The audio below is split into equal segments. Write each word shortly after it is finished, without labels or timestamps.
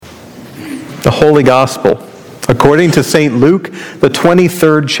The Holy Gospel, according to St. Luke, the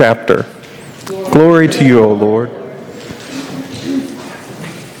 23rd chapter. Glory to you, O Lord.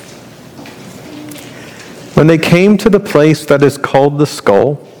 When they came to the place that is called the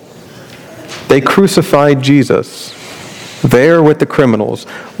Skull, they crucified Jesus, there with the criminals,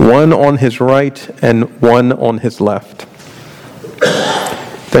 one on his right and one on his left.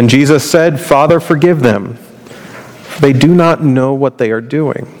 Then Jesus said, "Father, forgive them, for they do not know what they are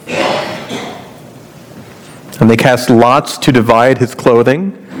doing." And they cast lots to divide his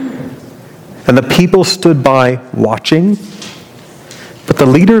clothing, and the people stood by watching. But the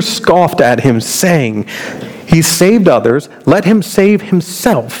leaders scoffed at him, saying, "He saved others, let him save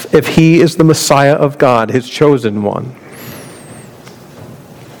himself if he is the Messiah of God, his chosen one."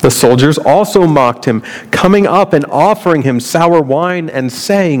 The soldiers also mocked him, coming up and offering him sour wine and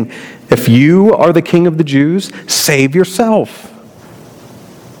saying, "If you are the king of the Jews, save yourself."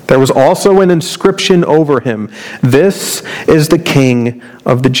 There was also an inscription over him, "This is the King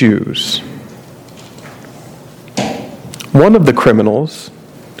of the Jews." One of the criminals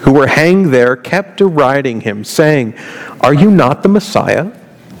who were hanged there kept deriding him, saying, "Are you not the Messiah?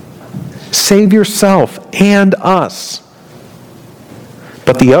 Save yourself and us."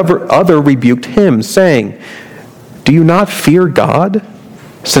 But the other rebuked him, saying, "Do you not fear God,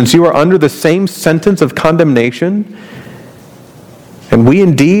 since you are under the same sentence of condemnation? And we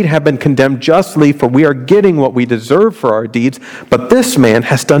indeed have been condemned justly, for we are getting what we deserve for our deeds, but this man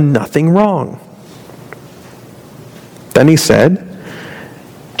has done nothing wrong." Then he said,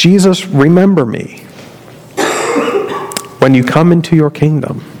 "Jesus, remember me when you come into your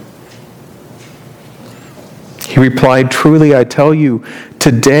kingdom." He replied, "Truly I tell you,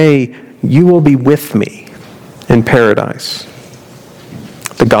 today you will be with me in paradise."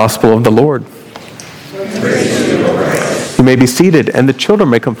 The Gospel of the Lord. Praise you, Lord. You may be seated, and the children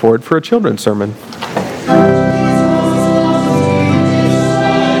may come forward for a children's sermon.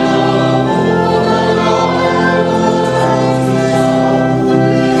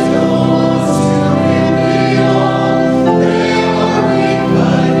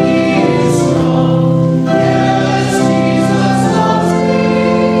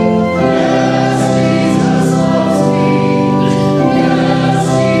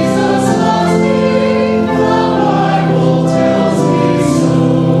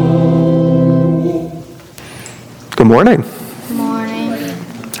 Good morning. Good morning.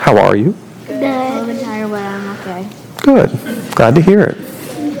 How are you? Good. A little bit tired, but I'm okay. Good. Glad to hear it.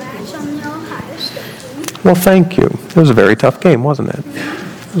 Well, thank you. It was a very tough game, wasn't it?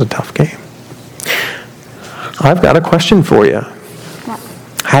 It was a tough game. I've got a question for you. What?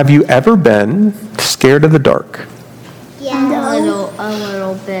 Have you ever been scared of the dark? Yeah. A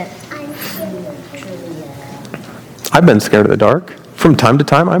little bit. I've been scared of the dark. From time to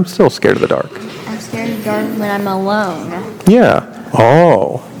time, I'm still scared of the dark. I'm scared of the dark when I'm alone. Yeah.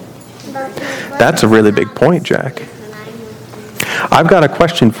 Oh. That's a really big point, Jack. I've got a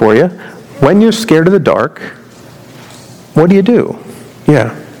question for you. When you're scared of the dark, what do you do?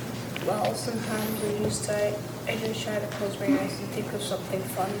 Yeah. Well, sometimes I just try to close my eyes and think of something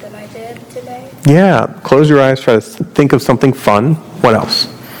fun that I did today. Yeah. Close your eyes, try to think of something fun. What else?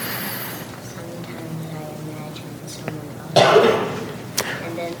 Sometimes I imagine someone else,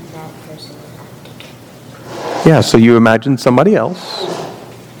 and then that person will have to get. Yeah, so you imagine somebody else.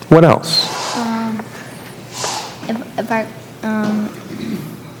 What else? If I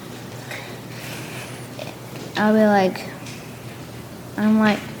I'll be like, I'm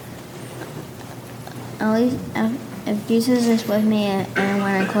like, at least if Jesus is with me, and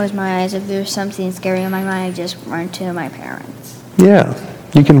when I close my eyes, if there's something scary in my mind, I just run to my parents. Yeah,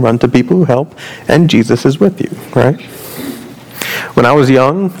 you can run to people who help, and Jesus is with you, right? When I was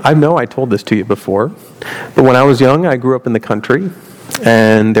young, I know I told this to you before, but when I was young, I grew up in the country,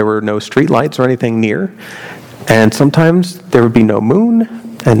 and there were no street lights or anything near, and sometimes there would be no moon,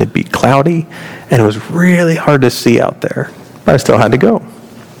 and it'd be cloudy, and it was really hard to see out there, but I still had to go.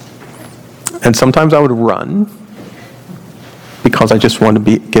 And sometimes I would run, because I just wanted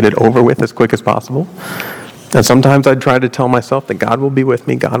to get it over with as quick as possible. And sometimes I'd try to tell myself that God will be with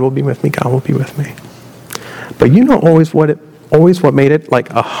me, God will be with me, God will be with me. But you know always what made it like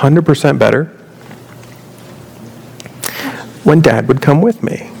 100% better? When Dad would come with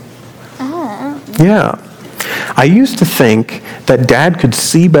me. Yeah. I used to think that Dad could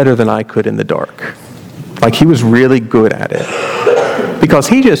see better than I could in the dark. Like he was really good at it. Because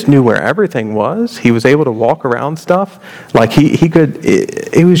he just knew where everything was. He was able to walk around stuff. Like he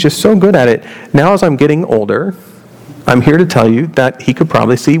was just so good at it. Now as I'm getting older, I'm here to tell you that he could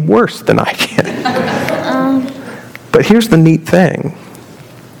probably see worse than I can. But here's the neat thing.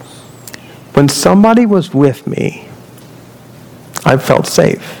 when somebody was with me, I felt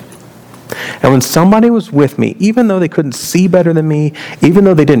safe. And when somebody was with me, even though they couldn't see better than me, even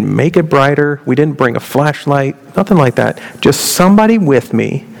though they didn't make it brighter, we didn't bring a flashlight, nothing like that, just somebody with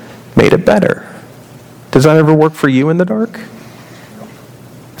me made it better. Does that ever work for you in the dark?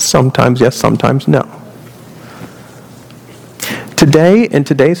 Sometimes yes, sometimes no. Today, in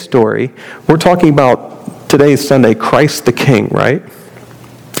today's story, we're talking about today's Sunday, Christ the King, right?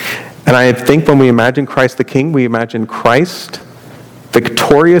 And I think when we imagine Christ the King, we imagine Christ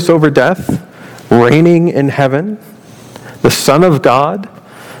victorious over death, reigning in heaven, the Son of God,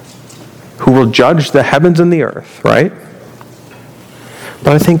 who will judge the heavens and the earth, right?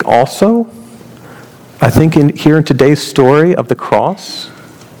 But I think also, here in today's story of the cross,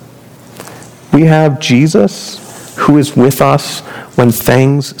 we have Jesus who is with us when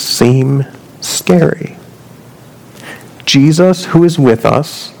things seem scary. Jesus who is with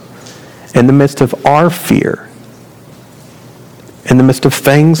us in the midst of our fear, in the midst of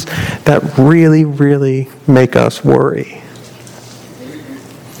things that really, really make us worry.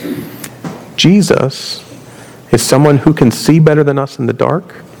 Jesus is someone who can see better than us in the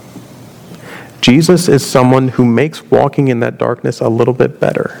dark. Jesus is someone who makes walking in that darkness a little bit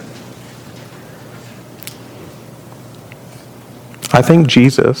better. I think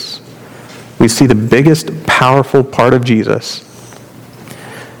Jesus, we see the biggest powerful part of Jesus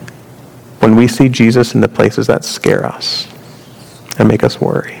when we see Jesus in the places that scare us and make us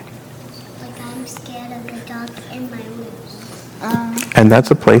worry. Like I'm scared of the dark in my room. And that's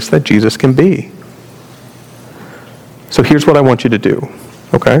a place that Jesus can be. So here's what I want you to do,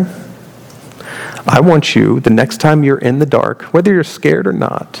 okay? I want you, the next time you're in the dark, whether you're scared or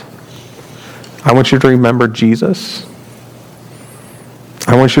not, I want you to remember Jesus.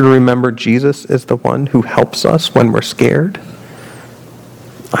 I want you to remember Jesus is the one who helps us when we're scared.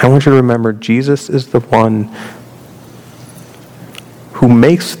 I want you to remember Jesus is the one who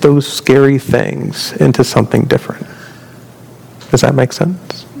makes those scary things into something different. Does that make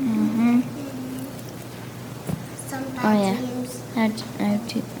sense? Mm-hmm. Some Oh, bad yeah. dreams. I have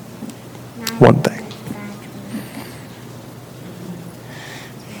two. One thing.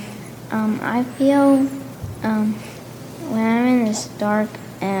 I feel when I'm in this dark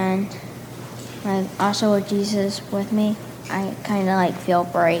and like also with Jesus with me, I kind of like feel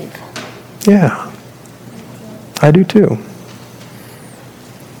brave. Yeah. I do too.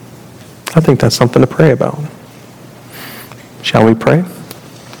 I think that's something to pray about. Shall we pray?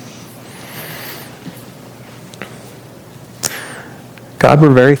 God,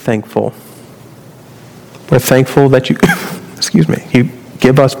 we're very thankful. We're thankful that you, you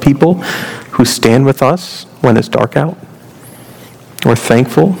give us people who stand with us when it's dark out. We're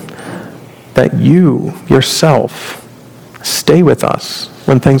thankful that you yourself stay with us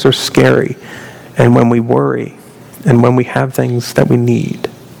when things are scary and when we worry and when we have things that we need.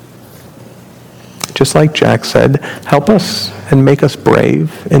 Just like Jack said, help us and make us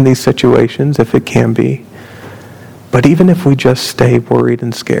brave in these situations if it can be. But even if we just stay worried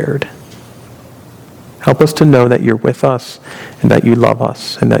and scared, help us to know that you're with us and that you love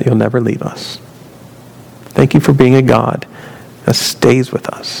us and that you'll never leave us. Thank you for being a God that stays with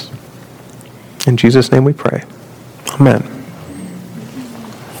us. In Jesus' name we pray. Amen.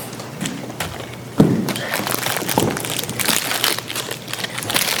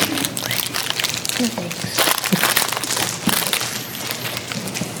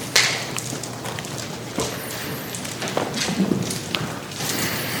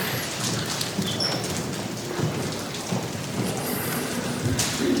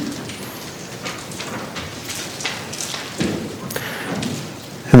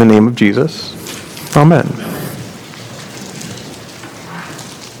 In the name of Jesus, amen.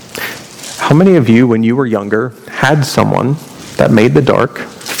 How many of you, when you were younger, had someone that made the dark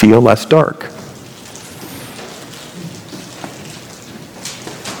feel less dark?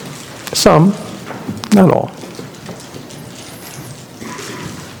 Some, not all.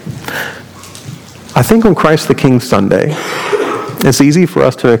 I think on Christ the King Sunday, it's easy for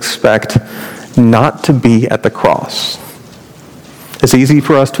us to expect not to be at the cross. It's easy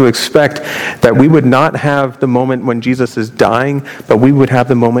for us to expect that we would not have the moment when Jesus is dying, but we would have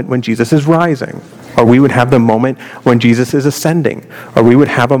the moment when Jesus is rising. Or we would have the moment when Jesus is ascending. Or we would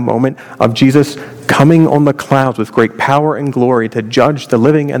have a moment of Jesus coming on the clouds with great power and glory to judge the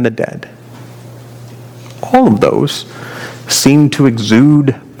living and the dead. All of those seem to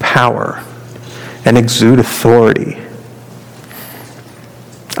exude power and exude authority.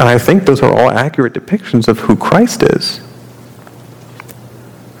 And I think those are all accurate depictions of who Christ is.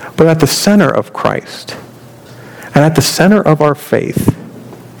 But at the center of Christ, and at the center of our faith,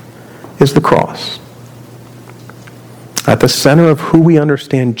 is the cross. At the center of who we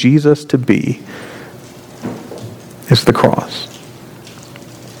understand Jesus to be is the cross.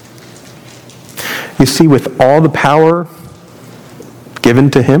 You see, with all the power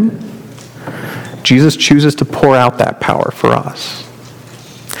given to him, Jesus chooses to pour out that power for us.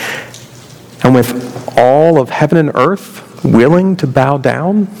 And with all of heaven and earth willing to bow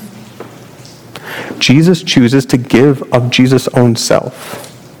down, Jesus chooses to give of Jesus' own self.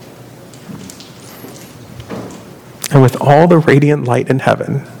 And with all the radiant light in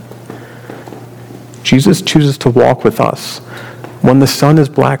heaven, Jesus chooses to walk with us when the sun is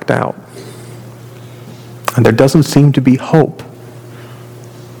blacked out and there doesn't seem to be hope.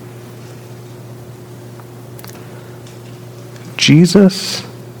 Jesus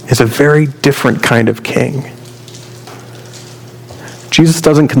is a very different kind of king. Jesus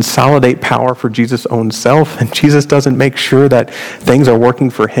doesn't consolidate power for Jesus' own self, and Jesus doesn't make sure that things are working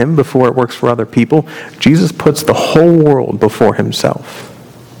for him before it works for other people. Jesus puts the whole world before himself.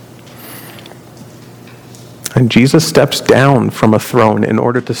 And Jesus steps down from a throne in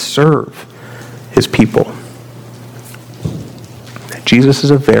order to serve his people. Jesus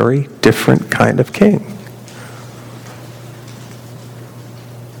is a very different kind of king.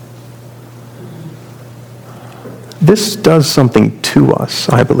 This does something to us,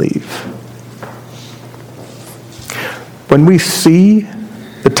 I believe. When we see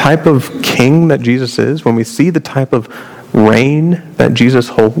the type of king that Jesus is, when we see the type of reign that Jesus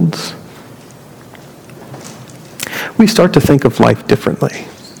holds, we start to think of life differently.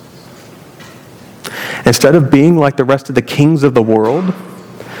 Instead of being like the rest of the kings of the world,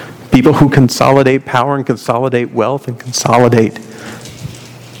 people who consolidate power and consolidate wealth and consolidate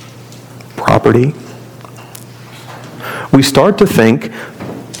property, we start to think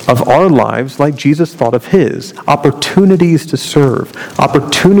of our lives like Jesus thought of his. Opportunities to serve,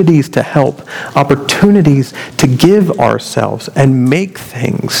 opportunities to help, opportunities to give ourselves and make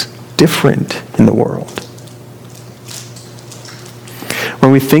things different in the world.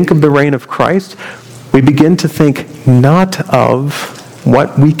 When we think of the reign of Christ, we begin to think not of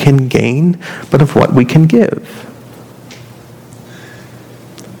what we can gain, but of what we can give.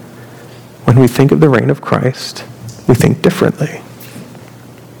 When we think of the reign of Christ, we think differently.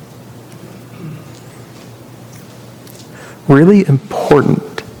 Really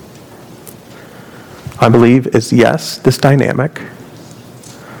important, I believe, is yes, this dynamic,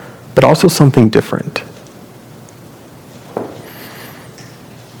 but also something different.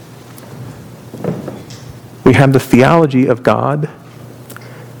 We have the theology of God,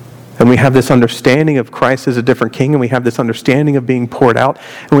 and we have this understanding of Christ as a different king, and we have this understanding of being poured out,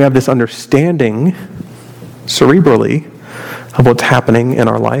 and we have this understanding cerebrally of what's happening in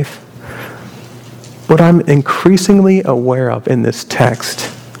our life. What I'm increasingly aware of in this text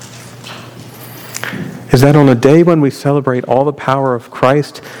is that on a day when we celebrate all the power of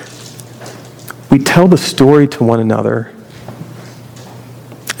Christ, we tell the story to one another,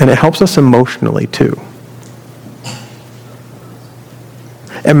 and it helps us emotionally too.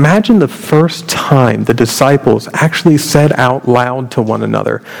 Imagine the first time the disciples actually said out loud to one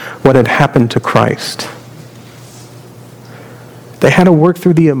another what had happened to Christ. They had to work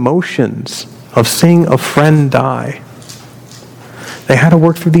through the emotions of seeing a friend die. They had to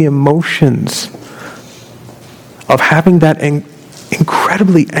work through the emotions of having that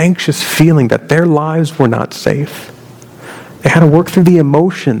incredibly anxious feeling that their lives were not safe. They had to work through the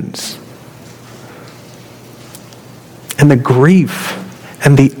emotions and the grief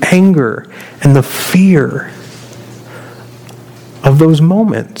and the anger and the fear of those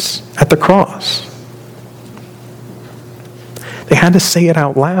moments at the cross. They had to say it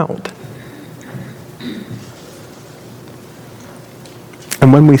out loud.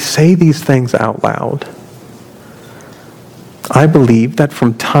 And when we say these things out loud, I believe that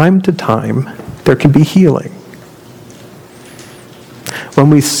from time to time, there can be healing. When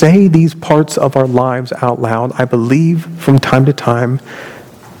we say these parts of our lives out loud, I believe from time to time,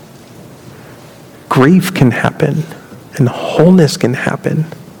 grief can happen, and wholeness can happen,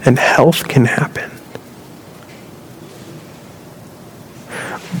 and health can happen.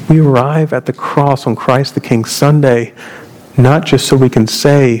 We arrive at the cross on Christ the King Sunday, not just so we can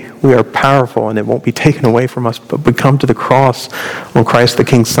say we are powerful and it won't be taken away from us, but we come to the cross on Christ the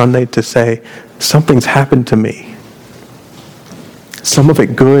King Sunday to say, something's happened to me. Some of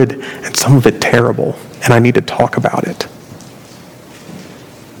it good and some of it terrible, and I need to talk about it.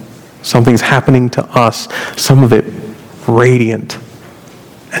 Something's happening to us, some of it radiant,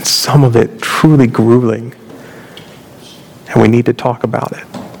 and some of it truly grueling, and we need to talk about it.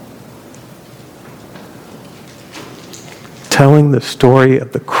 telling the story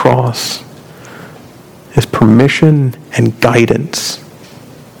of the cross is permission and guidance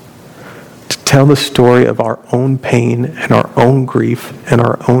to tell the story of our own pain and our own grief and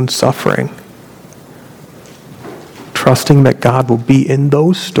our own suffering. Trusting that God will be in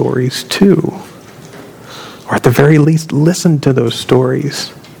those stories too. Or at the very least, listen to those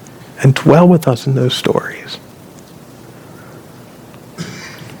stories and dwell with us in those stories.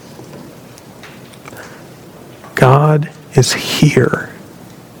 God is here.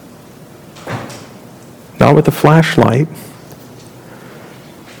 Not with a flashlight,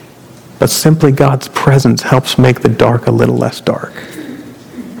 but simply God's presence helps make the dark a little less dark.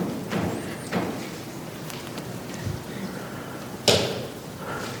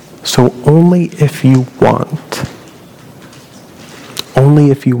 So only if you want,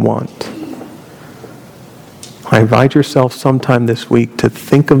 I invite yourself sometime this week to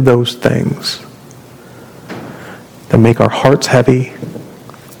think of those things that make our hearts heavy,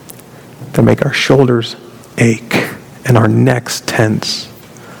 that make our shoulders ache and our necks tense,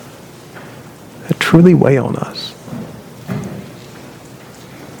 that truly weigh on us.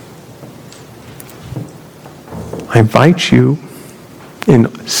 I invite you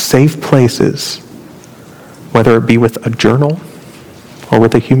in safe places, whether it be with a journal or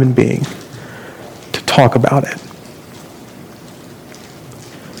with a human being, to talk about it.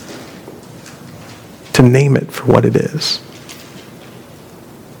 To name it for what it is.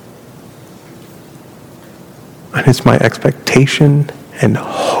 And it's my expectation and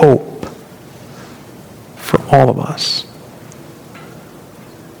hope for all of us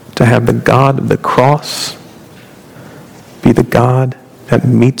to have the God of the cross be the God that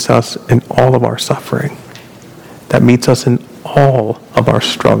meets us in all of our suffering, that meets us in all of our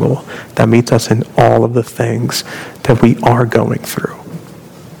struggle, that meets us in all of the things that we are going through.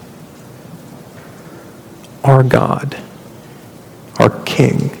 Our God, our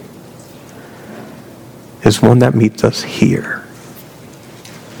King, is one that meets us here.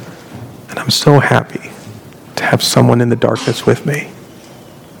 And I'm so happy to have someone in the darkness with me.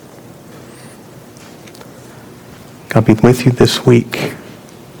 God be with you this week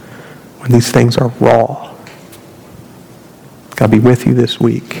when these things are raw. God be with you this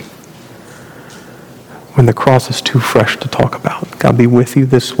week when the cross is too fresh to talk about. God be with you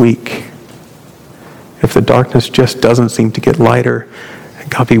this week if the darkness just doesn't seem to get lighter.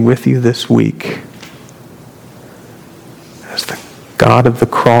 God be with you this week as the God of the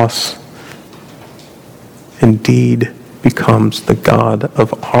cross indeed becomes the God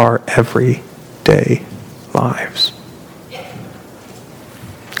of our everyday lives.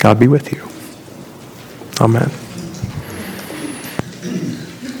 God be with you. Amen.